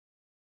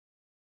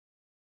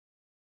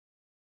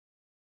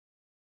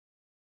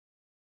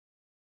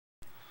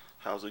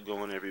How's it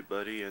going,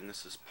 everybody? And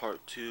this is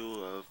part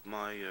 2 of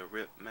my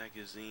RIP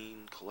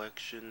magazine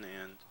collection,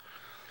 and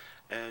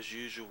as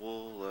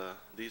usual,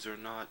 these are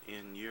not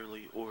in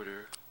yearly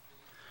order.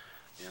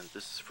 And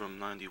this is from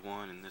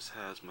 '91, and this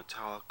has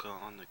Metallica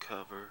on the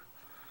cover.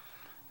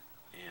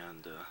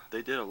 And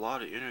they did a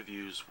lot of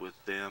interviews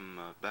with them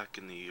back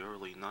in the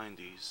early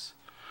 '90s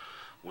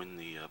when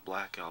the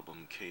Black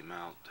Album came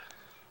out.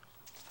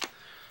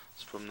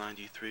 It's from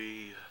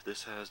 '93.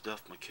 This has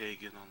Duff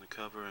McKagan on the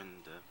cover,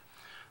 and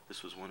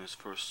this was when his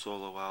first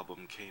solo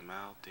album came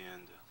out,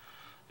 and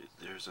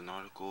there's an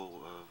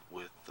article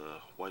with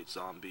White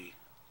Zombie.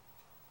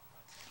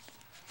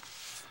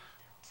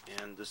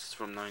 And this is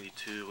from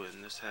 '92,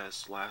 and this has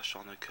Slash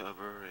on the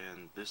cover,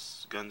 and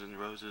this Guns N'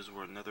 Roses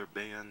were another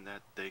band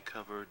that they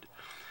covered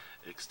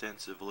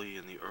extensively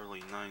in the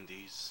early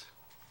 '90s.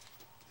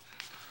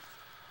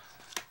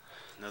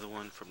 Another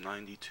one from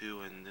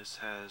 '92, and this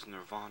has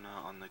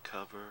Nirvana on the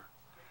cover,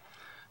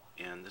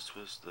 and this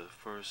was the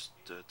first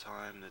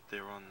time that they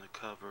were on the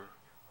cover.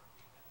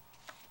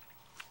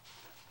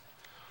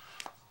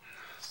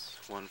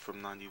 One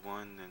from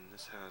 '91, and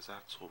this has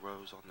Axl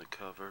Rose on the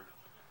cover.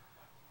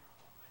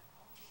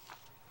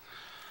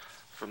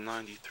 From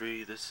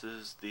 '93, this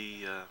is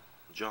the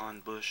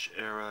John Bush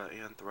era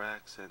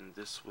Anthrax, and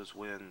this was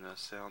when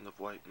Sound of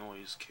White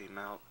Noise came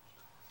out.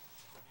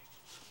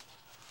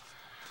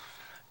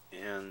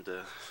 And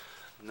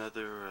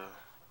another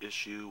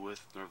issue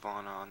with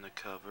Nirvana on the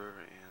cover,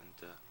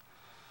 and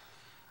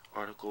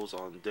articles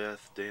on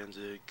Death,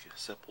 Danzig,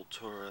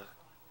 Sepultura.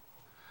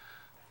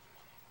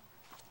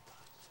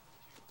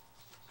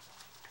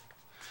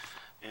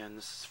 And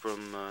this is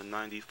from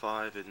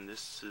 '95, and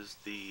this is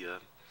the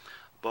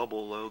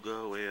Bubble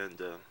logo,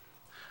 and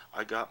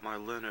I got my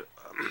letter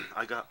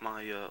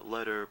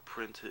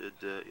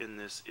printed in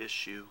this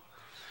issue,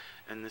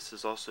 and this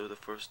is also the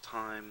first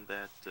time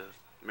that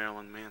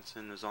Marilyn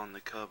Manson is on the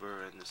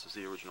cover, and this is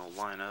the original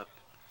lineup.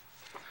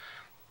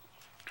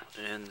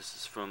 And this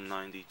is from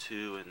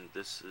 '92, and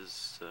this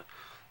is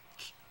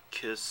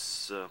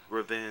Kiss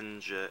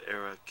Revenge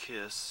era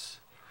Kiss,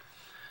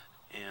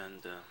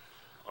 and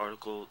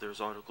there's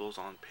articles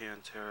on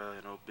Pantera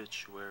and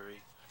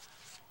Obituary.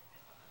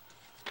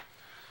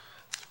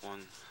 This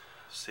one,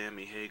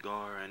 Sammy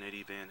Hagar and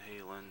Eddie Van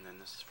Halen,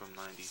 and this is from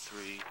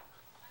 '93.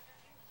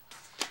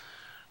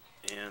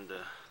 And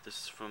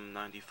this is from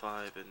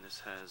 '95, and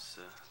this has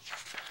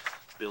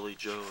Billy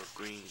Joe of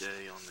Green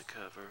Day on the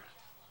cover.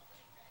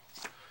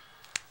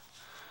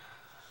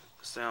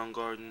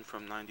 Soundgarden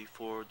from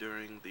 '94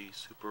 during the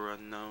Super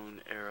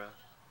Unknown era.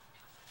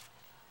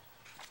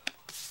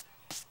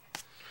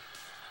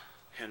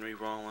 Henry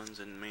Rollins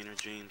and Maynard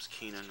James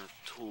Keenan of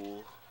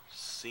Tool.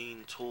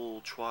 Seen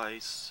Tool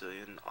twice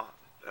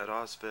at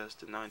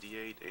Ozzfest in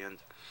 '98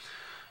 and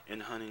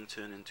in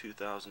Huntington in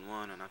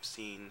 2001, and I've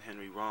seen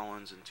Henry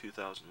Rollins in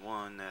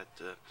 2001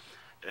 at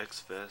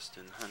X-Fest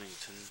in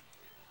Huntington.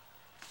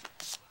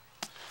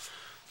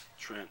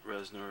 Trent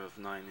Reznor of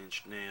Nine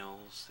Inch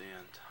Nails,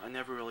 and I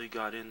never really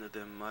got into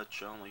them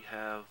much. I only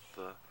have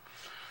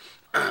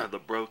the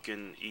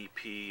Broken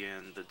EP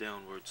and the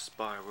Downward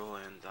Spiral,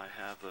 and I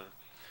have a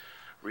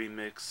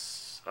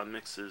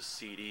mixes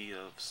CD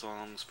of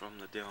songs from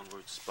the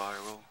Downward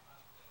Spiral.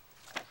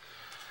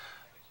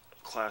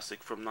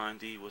 Classic from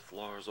 '90 with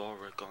Lars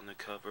Ulrich on the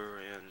cover,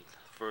 and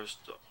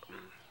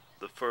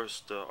the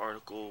first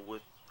article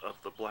of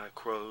the Black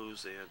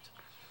Crowes, and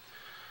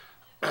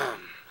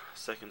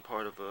second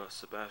part of a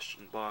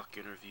Sebastian Bach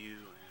interview,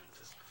 and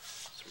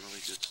some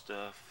really good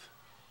stuff.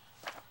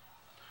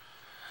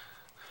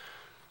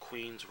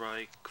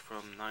 Queensryche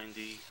from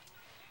 '90.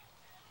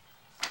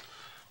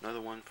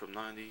 Another one from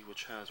 '90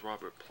 which has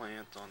Robert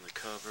Plant on the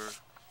cover.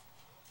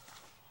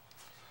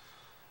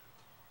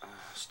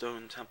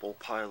 Stone Temple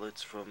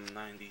Pilots from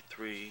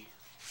 '93.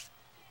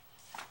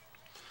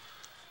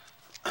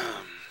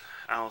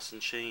 Alice in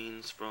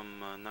Chains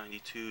from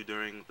 '92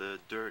 during the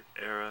Dirt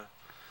era.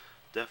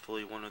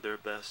 Definitely one of their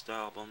best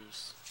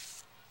albums.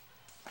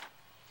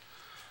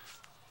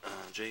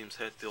 James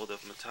Hetfield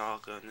of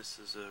Metallica, and this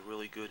is a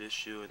really good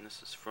issue, and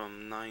this is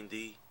from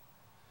 '90.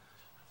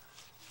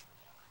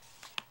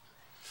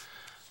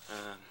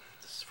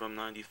 This is from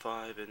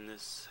 '95, and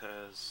this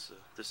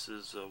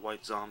is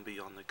White Zombie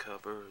on the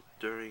cover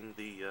during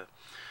the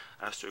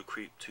Astro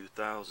Creep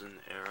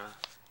 2000 era.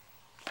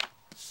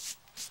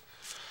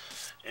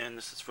 And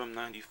this is from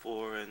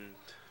 '94, and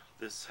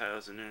this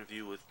has an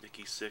interview with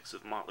Nikki Sixx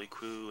of Motley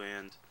Crue,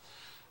 and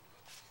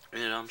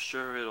I'm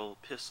sure it'll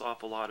piss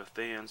off a lot of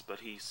fans,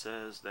 but he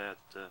says that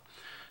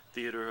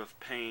Theater of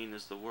Pain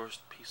is the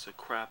worst piece of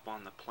crap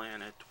on the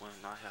planet,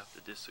 when I have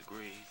to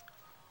disagree.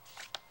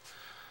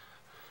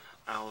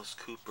 Alice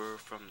Cooper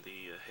from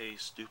the Hey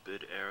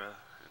Stupid era,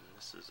 and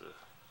this is a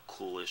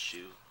cool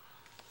issue.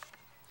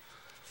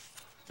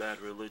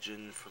 Bad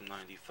Religion from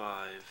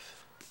 '95.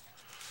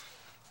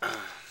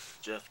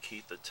 Jeff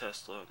Keith of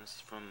Tesla, and this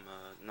is from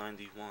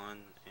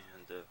 '91,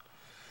 and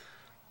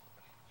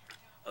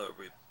a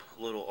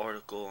little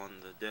article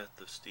on the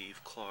death of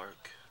Steve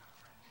Clark.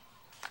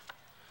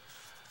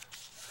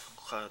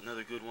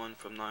 Another good one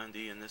from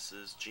 '90, and this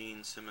is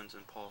Gene Simmons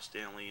and Paul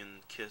Stanley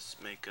in Kiss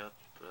makeup.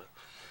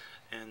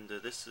 And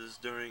this is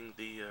during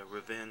the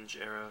Revenge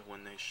era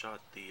when they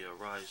shot the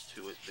Rise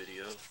to It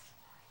video.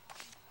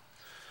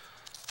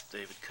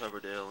 David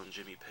Coverdale and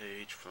Jimmy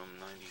Page from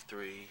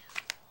 '93.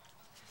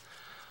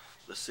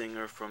 The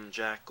Singer from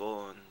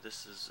Jackal, and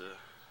this is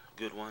a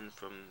good one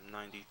from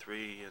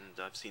 '93, and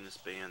I've seen this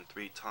band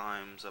 3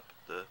 times up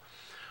at the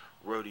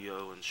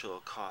rodeo in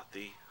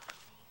Chillicothe.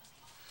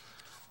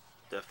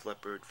 Def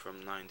Leppard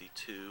from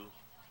 '92.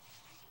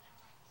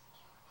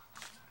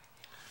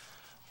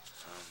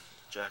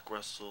 Jack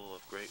Russell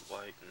of Great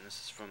White, and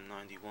this is from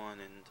 '91,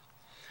 and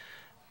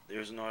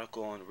there's an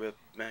article on Rip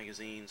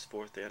Magazine's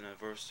 4th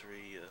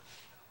anniversary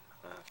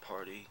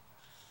party.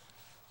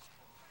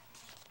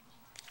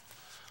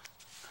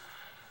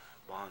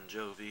 Bon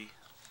Jovi,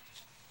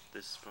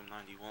 this is from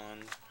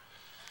 '91.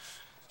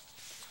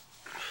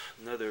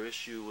 Another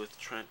issue with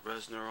Trent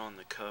Reznor on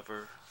the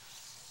cover.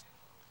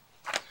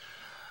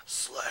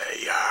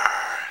 Slayer,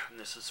 and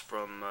this is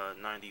from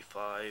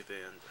 '95,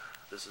 and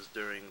this is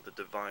during the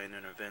Divine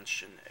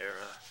Intervention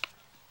era.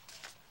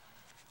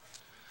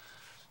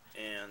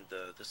 And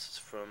this is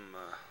from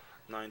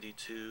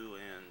 '92,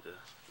 and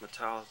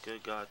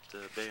Metallica got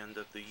Band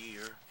of the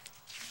Year.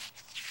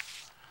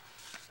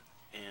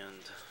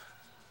 And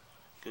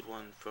good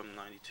one from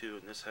 '92,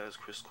 and this has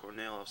Chris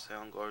Cornell of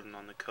Soundgarden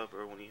on the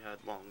cover when he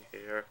had long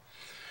hair.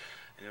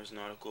 And there's an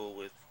article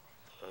with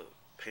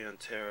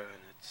Pantera,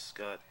 and it's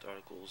got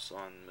articles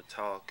on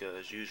Metallica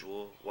as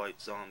usual,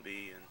 White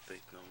Zombie, and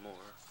Faith No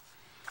More.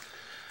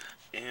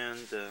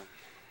 And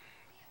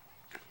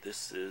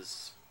this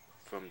is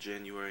from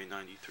January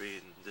 '93,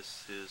 and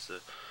this is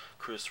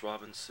Chris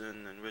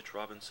Robinson and Rich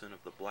Robinson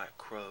of the Black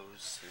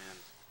Crowes. And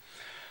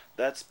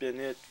that's been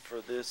it for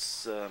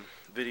this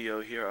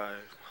video here. I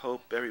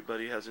hope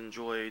everybody has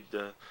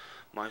enjoyed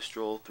my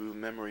stroll through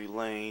memory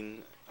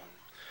lane.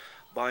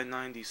 By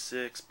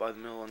 '96, by the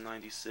middle of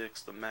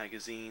 '96, the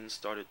magazine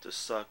started to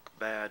suck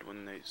bad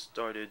when they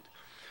started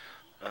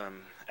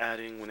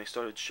when they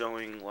started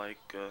showing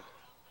like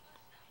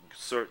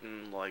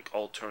certain like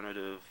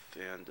alternative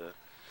and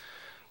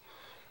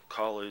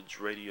college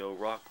radio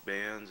rock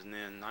bands. And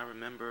then I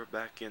remember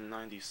back in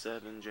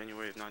 '97,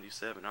 January of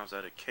 '97, I was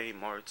at a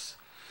Kmart's,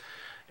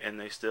 and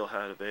they still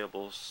had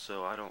available,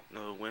 so I don't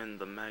know when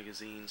the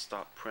magazine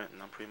stopped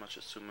printing. I'm pretty much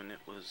assuming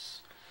it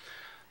was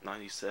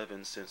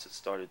 '97, since it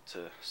started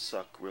to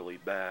suck really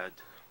bad.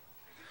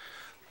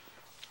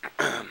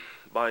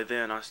 By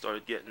then I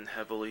started getting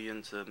heavily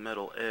into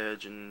Metal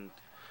Edge, and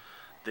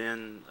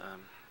then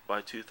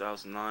by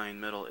 2009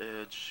 Metal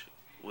Edge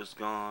was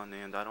gone,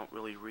 and I don't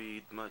really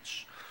read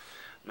much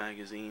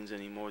magazines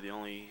anymore. The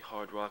only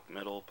hard rock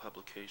metal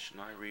publication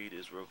I read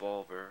is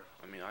Revolver.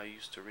 I mean, I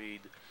used to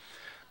read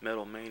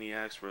Metal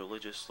Maniacs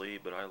religiously,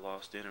 but I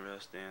lost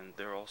interest, and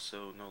they're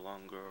also no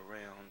longer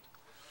around.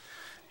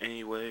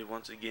 Anyway,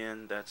 once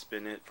again, that's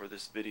been it for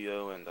this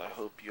video, and I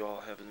hope you all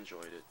have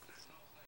enjoyed it.